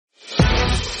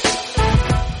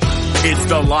It's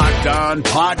the Locked On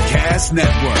Podcast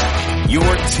Network,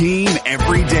 your team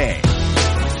every day.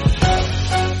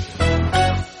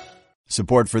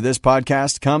 Support for this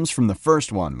podcast comes from The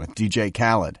First One with DJ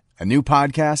Khaled, a new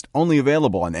podcast only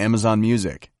available on Amazon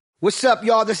Music. What's up,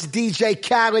 y'all? This is DJ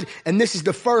Khaled, and this is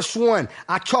The First One.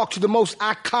 I talk to the most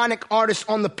iconic artists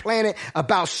on the planet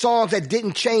about songs that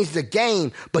didn't change the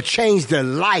game, but changed their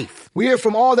life. We hear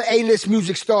from all the A-list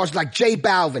music stars like J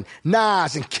Balvin,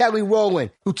 Nas, and Kelly Rowland,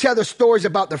 who tell their stories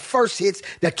about their first hits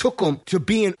that took them to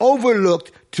being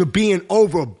overlooked to being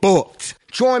overbooked.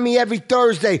 Join me every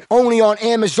Thursday, only on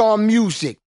Amazon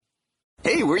Music.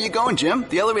 Hey, where are you going, Jim?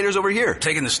 The elevator's over here.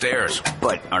 Taking the stairs.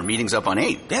 But our meeting's up on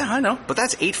 8. Yeah, I know. But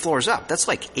that's 8 floors up. That's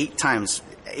like 8 times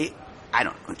 8.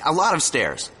 A lot of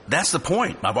stairs. That's the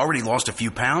point. I've already lost a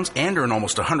few pounds and earned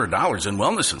almost $100 in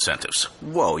wellness incentives.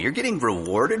 Whoa, you're getting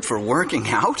rewarded for working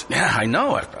out? Yeah, I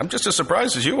know. I'm just as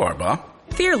surprised as you are, Bob.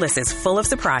 Fearless is full of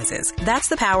surprises. That's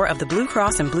the power of the Blue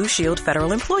Cross and Blue Shield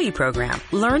Federal Employee Program.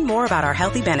 Learn more about our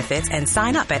healthy benefits and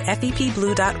sign up at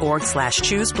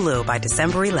fepblue.org/chooseblue by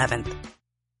December 11th.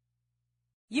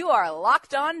 You are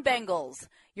Locked On Bengals,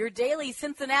 your daily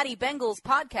Cincinnati Bengals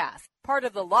podcast, part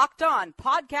of the Locked On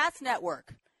Podcast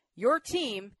Network. Your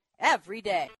team every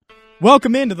day.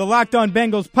 Welcome into the Locked On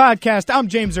Bengals podcast. I'm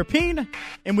James Rapien,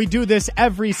 and we do this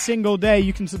every single day.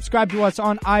 You can subscribe to us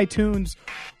on iTunes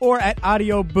or at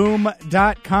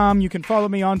audioboom.com. You can follow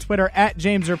me on Twitter at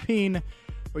James Rapien,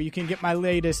 where you can get my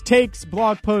latest takes,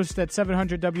 blog posts at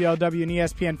 700 WLW and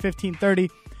ESPN 1530,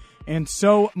 and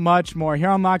so much more. Here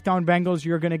on Locked On Bengals,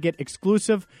 you're going to get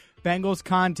exclusive Bengals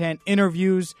content,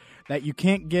 interviews that you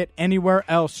can't get anywhere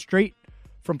else, straight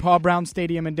from Paul Brown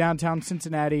Stadium in downtown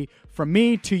Cincinnati, from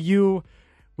me to you.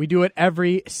 We do it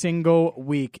every single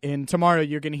week. And tomorrow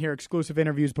you're going to hear exclusive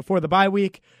interviews before the bye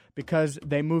week because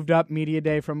they moved up media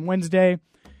day from Wednesday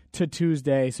to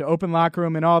Tuesday. So open locker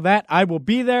room and all that. I will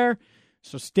be there,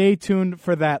 so stay tuned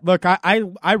for that. Look,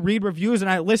 I read reviews and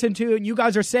I listen to it, and you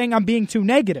guys are saying I'm being too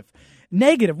negative.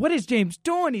 Negative. What is James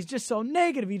doing? He's just so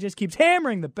negative. He just keeps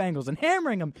hammering the Bengals and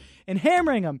hammering them and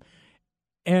hammering them.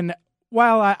 And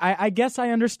while I guess I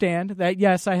understand that,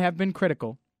 yes, I have been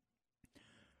critical,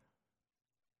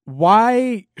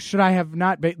 why should I have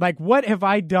not been? Like, what have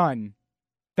I done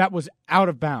that was out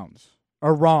of bounds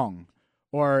or wrong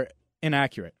or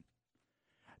inaccurate?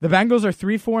 The Bengals are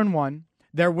 3-4-1.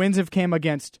 Their wins have came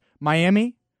against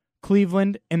Miami,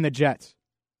 Cleveland, and the Jets.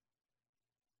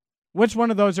 Which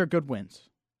one of those are good wins?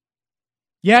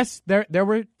 Yes, there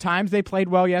were times they played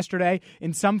well yesterday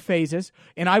in some phases,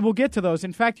 and I will get to those.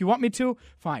 In fact, you want me to?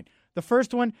 Fine. The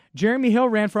first one, Jeremy Hill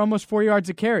ran for almost 4 yards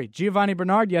a carry. Giovanni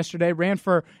Bernard yesterday ran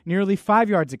for nearly 5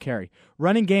 yards a carry.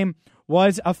 Running game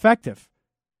was effective.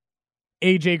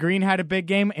 A.J. Green had a big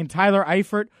game, and Tyler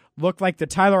Eifert looked like the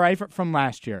Tyler Eifert from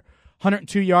last year.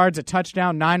 102 yards, a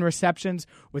touchdown, 9 receptions,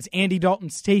 was Andy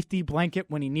Dalton's safety blanket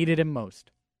when he needed him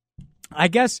most. I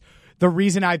guess the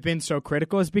reason I've been so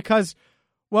critical is because,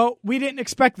 well, we didn't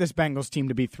expect this Bengals team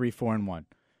to be 3-4-1.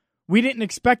 We didn't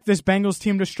expect this Bengals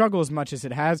team to struggle as much as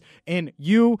it has, and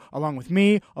you, along with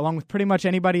me, along with pretty much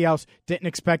anybody else, didn't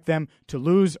expect them to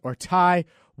lose or tie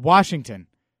Washington.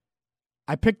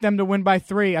 I picked them to win by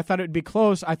 3. I thought it would be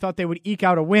close. I thought they would eke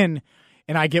out a win,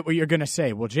 and I get what you're going to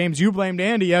say. Well, James, you blamed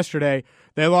Andy yesterday.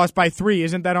 They lost by 3.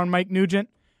 Isn't that on Mike Nugent?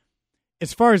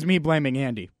 As far as me blaming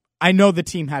Andy, I know the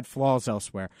team had flaws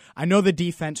elsewhere. I know the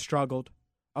defense struggled.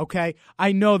 Okay?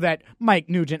 I know that Mike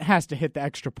Nugent has to hit the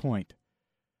extra point.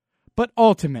 But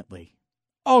ultimately,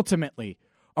 are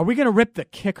we going to rip the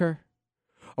kicker?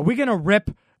 Are we going to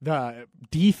rip the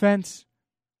defense?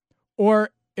 Or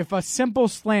if a simple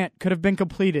slant could have been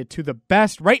completed to the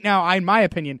best, right now, in my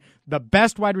opinion, the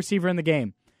best wide receiver in the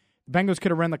game, the Bengals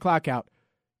could have run the clock out.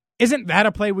 Isn't that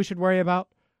a play we should worry about?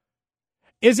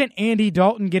 Isn't Andy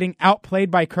Dalton getting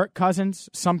outplayed by Kirk Cousins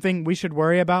something we should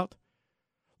worry about?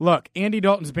 Look, Andy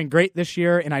Dalton's been great this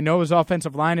year, and I know his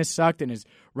offensive line has sucked, and his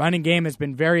running game has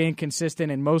been very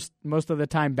inconsistent and most of the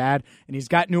time bad, and he's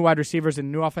got new wide receivers and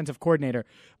a new offensive coordinator.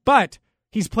 But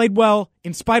he's played well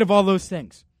in spite of all those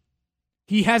things.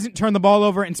 He hasn't turned the ball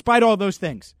over in spite of all those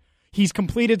things. He's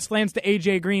completed slants to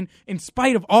A.J. Green in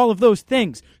spite of all of those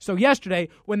things. So yesterday,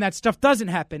 when that stuff doesn't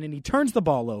happen and he turns the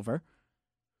ball over,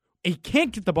 he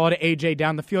can't get the ball to A.J.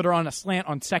 down the field or on a slant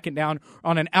on second down,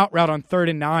 on an out route on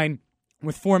 3rd and 9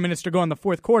 with 4 minutes to go in the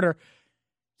fourth quarter.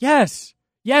 Yes,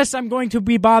 I'm going to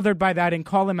be bothered by that and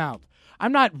call him out.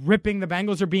 I'm not ripping the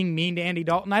Bengals or being mean to Andy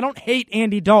Dalton. I don't hate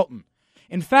Andy Dalton.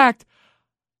 In fact,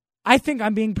 I think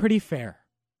I'm being pretty fair.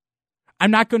 I'm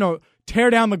not going to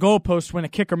tear down the goalpost when a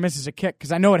kicker misses a kick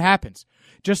because I know it happens.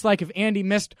 Just like if Andy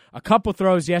missed a couple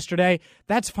throws yesterday,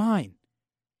 that's fine.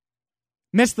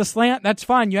 Missed the slant, that's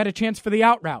fine. You had a chance for the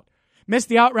out route. Missed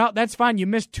the out route, that's fine. You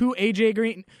missed 2 A.J.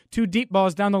 Green, 2 deep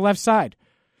balls down the left side.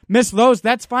 Missed those,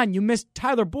 that's fine. You missed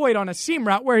Tyler Boyd on a seam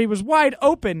route where he was wide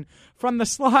open from the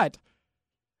slot.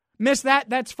 Missed that,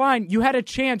 that's fine. You had a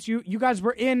chance. You guys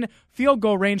were in field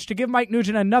goal range to give Mike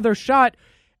Nugent another shot,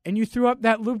 and you threw up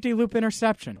that loop-de-loop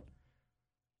interception.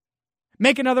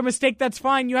 Make another mistake, that's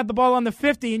fine. You had the ball on the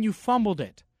 50, and you fumbled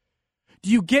it. Do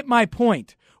you get my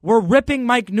point? We're ripping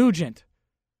Mike Nugent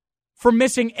for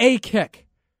missing a kick.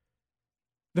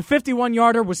 The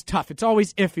 51-yarder was tough. It's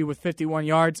always iffy with 51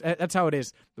 yards. That's how it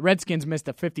is. The Redskins missed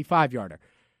a 55-yarder.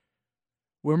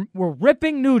 We're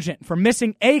ripping Nugent for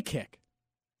missing a kick.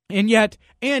 And yet,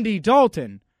 Andy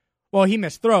Dalton, well, he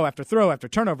missed throw after throw after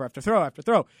turnover after throw after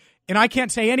throw. And I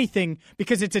can't say anything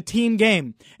because it's a team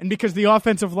game and because the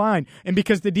offensive line and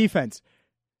because the defense.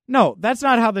 No, that's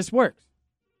not how this works.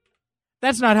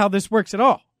 That's not how this works at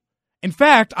all. In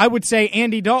fact, I would say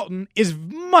Andy Dalton is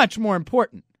much more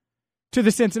important to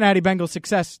the Cincinnati Bengals'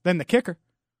 success than the kicker.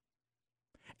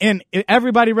 And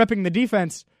everybody repping the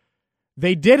defense,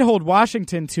 they did hold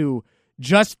Washington to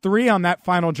just 3 on that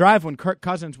final drive when Kirk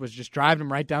Cousins was just driving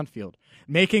him right downfield,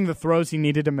 making the throws he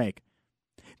needed to make.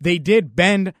 They did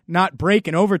bend, not break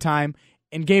in overtime,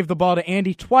 and gave the ball to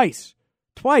Andy twice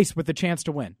with the chance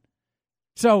to win.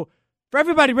 So, for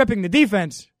everybody ripping the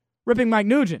defense, ripping Mike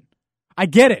Nugent, I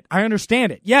get it. I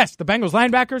understand it. Yes, the Bengals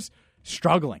linebackers,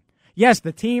 struggling. Yes,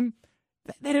 the team,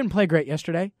 they didn't play great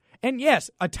yesterday. And yes,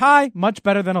 a tie, much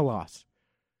better than a loss.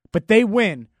 But they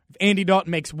win if Andy Dalton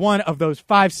makes one of those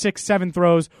 5, 6, 7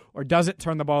 throws or doesn't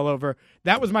turn the ball over.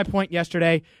 That was my point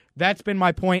yesterday. That's been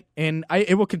my point, and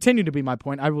it will continue to be my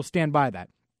point. I will stand by that.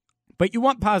 But you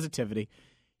want positivity.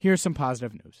 Here's some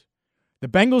positive news. The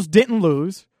Bengals didn't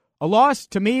lose. A loss,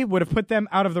 to me, would have put them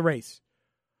out of the race.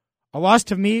 A loss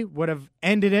to me would have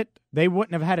ended it. They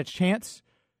wouldn't have had a chance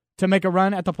to make a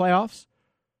run at the playoffs.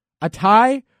 A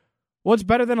tie, well, it's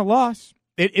better than a loss.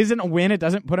 It isn't a win. It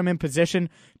doesn't put them in position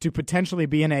to potentially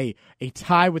be in a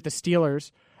tie with the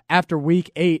Steelers after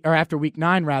week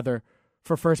 9, rather,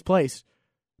 for first place.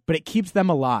 But it keeps them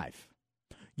alive.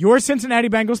 Your Cincinnati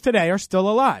Bengals today are still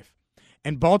alive.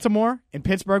 And Baltimore and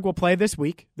Pittsburgh will play this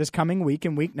coming week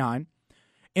in week 9.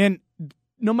 And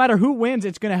no matter who wins,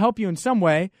 it's going to help you in some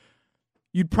way.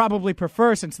 You'd probably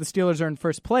prefer, since the Steelers are in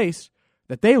first place,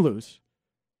 that they lose.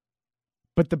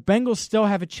 But the Bengals still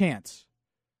have a chance.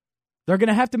 They're going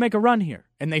to have to make a run here.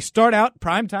 And they start out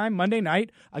primetime Monday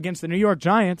night against the New York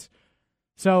Giants.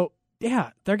 So,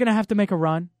 yeah, they're going to have to make a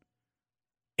run.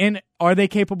 And are they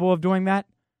capable of doing that?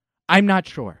 I'm not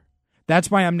sure. That's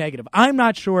why I'm negative. I'm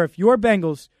not sure if your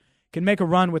Bengals can make a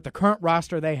run with the current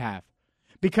roster they have.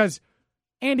 Because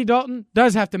Andy Dalton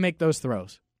does have to make those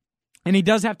throws. And he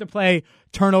does have to play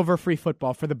turnover-free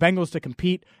football for the Bengals to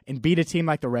compete and beat a team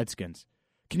like the Redskins.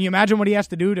 Can you imagine what he has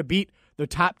to do to beat the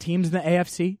top teams in the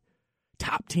AFC?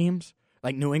 Top teams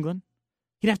like New England?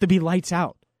 He'd have to be lights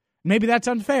out. Maybe that's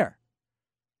unfair.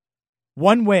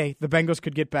 One way the Bengals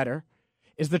could get better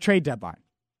is the trade deadline.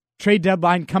 Trade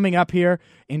deadline coming up here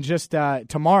in just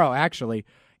tomorrow, actually.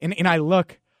 And I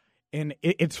look, and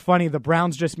it's funny, the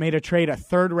Browns just made a trade, a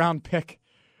third-round pick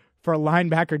for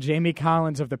linebacker Jamie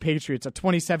Collins of the Patriots, a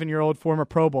 27-year-old former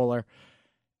Pro Bowler.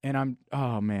 And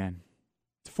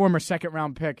it's a former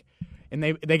second-round pick, and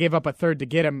they gave up a third to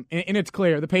get him. And it's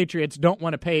clear, the Patriots don't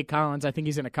want to pay Collins. I think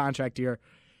he's in a contract year.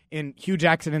 And Hugh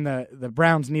Jackson and the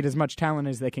Browns need as much talent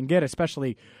as they can get,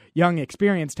 especially young,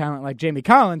 experienced talent like Jamie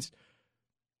Collins.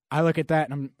 I look at that,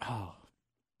 and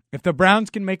if the Browns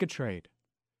can make a trade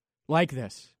like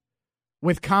this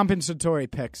with compensatory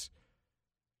picks,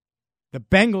 the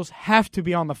Bengals have to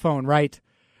be on the phone, right?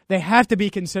 They have to be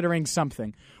considering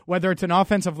something, whether it's an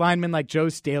offensive lineman like Joe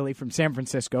Staley from San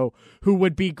Francisco, who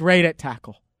would be great at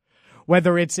tackle,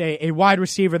 whether it's a wide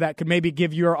receiver that could maybe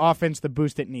give your offense the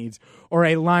boost it needs, or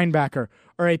a linebacker,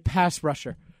 or a pass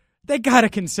rusher. They got to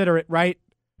consider it, right?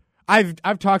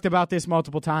 I've talked about this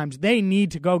multiple times. They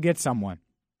need to go get someone.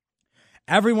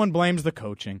 Everyone blames the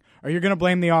coaching, or you're going to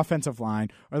blame the offensive line,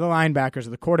 or the linebackers, or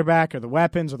the quarterback, or the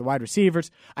weapons, or the wide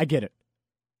receivers. I get it.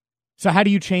 So how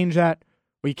do you change that?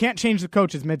 Well, you can't change the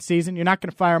coaches midseason. You're not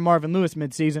going to fire Marvin Lewis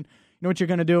midseason. You know what you're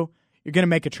going to do? You're going to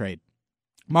make a trade.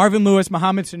 Marvin Lewis,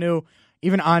 Mohamed Sanu,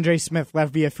 even Andre Smith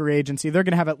left via free agency. They're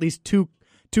going to have at least two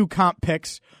comp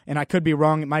picks, and I could be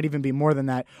wrong. It might even be more than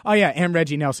that. Oh, yeah, and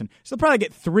Reggie Nelson. So they'll probably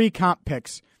get 3 comp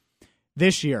picks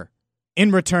this year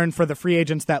in return for the free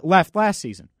agents that left last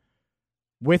season.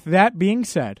 With that being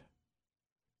said,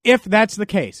 if that's the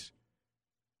case,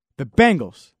 the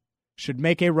Bengals should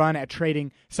make a run at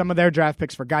trading some of their draft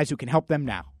picks for guys who can help them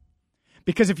now.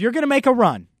 Because if you're going to make a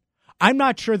run, I'm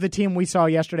not sure the team we saw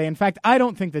yesterday. In fact, I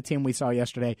don't think the team we saw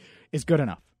yesterday is good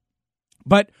enough.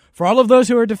 But for all of those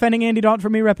who are defending Andy Dalton for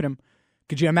me repping him,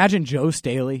 could you imagine Joe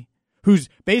Staley, who's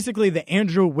basically the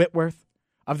Andrew Whitworth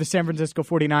of the San Francisco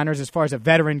 49ers as far as a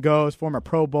veteran goes, former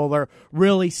Pro Bowler,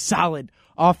 really solid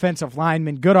offensive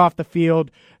lineman, good off the field,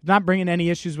 not bringing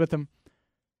any issues with him,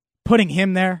 putting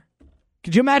him there?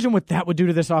 Could you imagine what that would do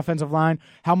to this offensive line?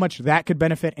 How much that could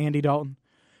benefit Andy Dalton?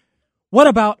 What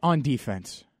about on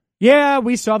defense? Yeah,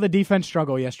 we saw the defense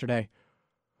struggle yesterday.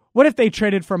 What if they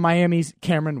traded for Miami's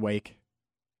Cameron Wake?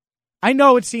 I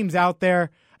know it seems out there.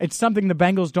 It's something the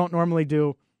Bengals don't normally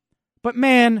do. But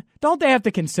man, don't they have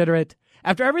to consider it?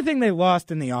 After everything they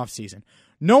lost in the offseason,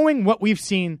 knowing what we've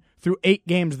seen through 8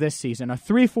 games this season, a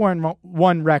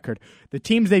 3-4-1 record, the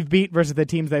teams they've beat versus the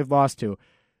teams they've lost to,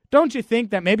 don't you think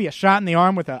that maybe a shot in the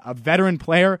arm with a veteran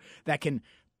player that can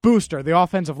boost or the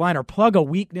offensive line or plug a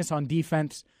weakness on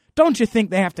defense, don't you think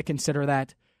they have to consider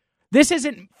that? This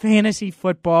isn't fantasy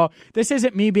football. This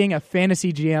isn't me being a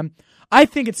fantasy GM. I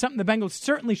think it's something the Bengals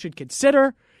certainly should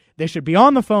consider. They should be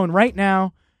on the phone right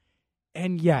now.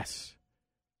 And yes,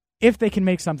 if they can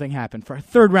make something happen for a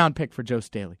 3rd-round pick for Joe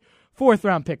Staley,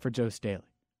 4th-round pick for Joe Staley,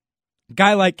 a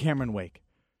guy like Cameron Wake,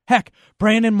 heck,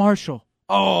 Brandon Marshall.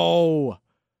 Oh,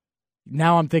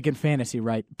 now I'm thinking fantasy,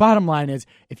 right? Bottom line is,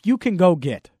 if you can go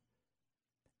get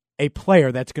a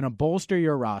player that's going to bolster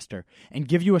your roster and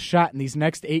give you a shot in these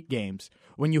next 8 games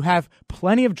when you have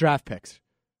plenty of draft picks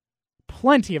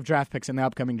in the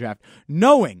upcoming draft,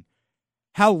 knowing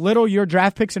how little your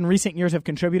draft picks in recent years have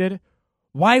contributed,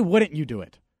 why wouldn't you do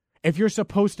it? If you're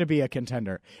supposed to be a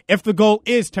contender, if the goal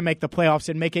is to make the playoffs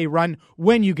and make a run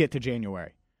when you get to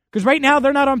January. Because right now,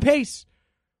 they're not on pace.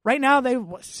 Right now, they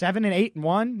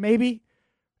 7-8-1, maybe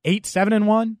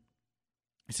 8-7-1.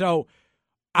 So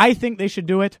I think they should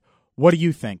do it. What do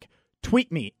you think?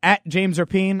 Tweet me at James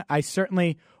Rapien. I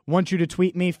certainly want you to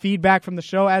tweet me feedback from the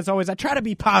show. As always, I try to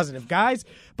be positive, guys.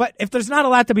 But if there's not a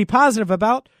lot to be positive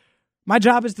about, my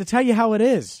job is to tell you how it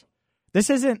is. This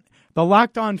isn't the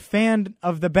Locked On Fan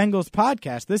of the Bengals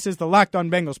podcast. This is the Locked On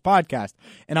Bengals podcast.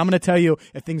 And I'm going to tell you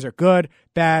if things are good,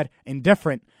 bad, and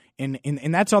different. And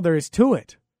that's all there is to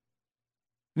it.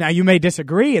 Now, you may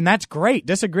disagree, and that's great.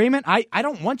 Disagreement, I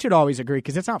don't want you to always agree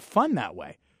because it's not fun that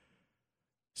way.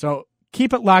 So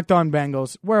keep it Locked On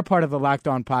Bengals. We're a part of the Locked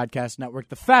On Podcast Network,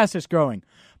 the fastest growing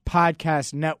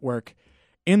podcast network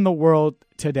in the world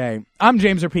today. I'm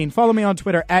James Rapien. Follow me on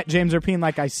Twitter at James Rapien,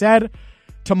 like I said.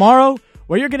 Tomorrow,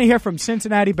 well, you're going to hear from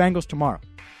Cincinnati Bengals tomorrow.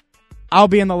 I'll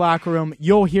be in the locker room.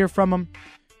 You'll hear from them.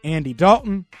 Andy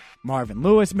Dalton, Marvin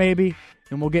Lewis maybe,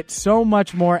 and we'll get so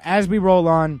much more as we roll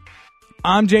on.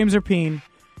 I'm James Rapien,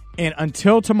 and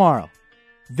until tomorrow,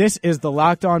 this is the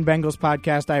Locked On Bengals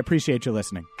podcast. I appreciate you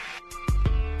listening.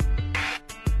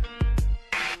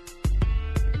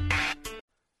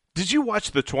 Did you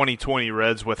watch the 2020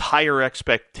 Reds with higher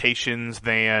expectations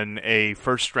than a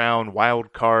first-round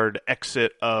wild card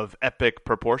exit of epic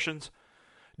proportions?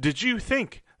 Did you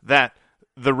think that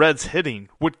the Reds hitting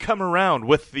would come around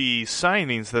with the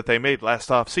signings that they made last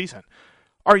offseason?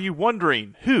 Are you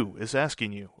wondering who is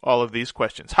asking you all of these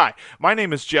questions? Hi, my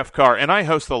name is Jeff Carr, and I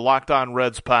host the Locked On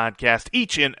Reds podcast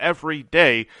each and every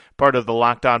day, part of the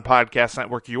Locked On Podcast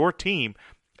Network, your team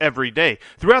every day.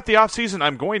 Throughout the offseason,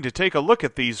 I'm going to take a look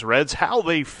at these Reds, how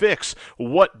they fix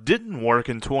what didn't work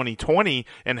in 2020,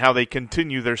 and how they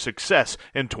continue their success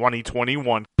in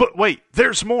 2021. But wait,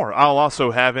 there's more. I'll also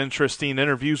have interesting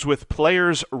interviews with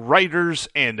players, writers,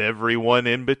 and everyone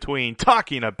in between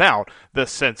talking about the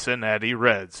Cincinnati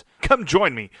Reds. Come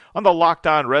join me on the Locked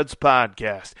On Reds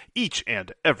podcast each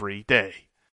and every day.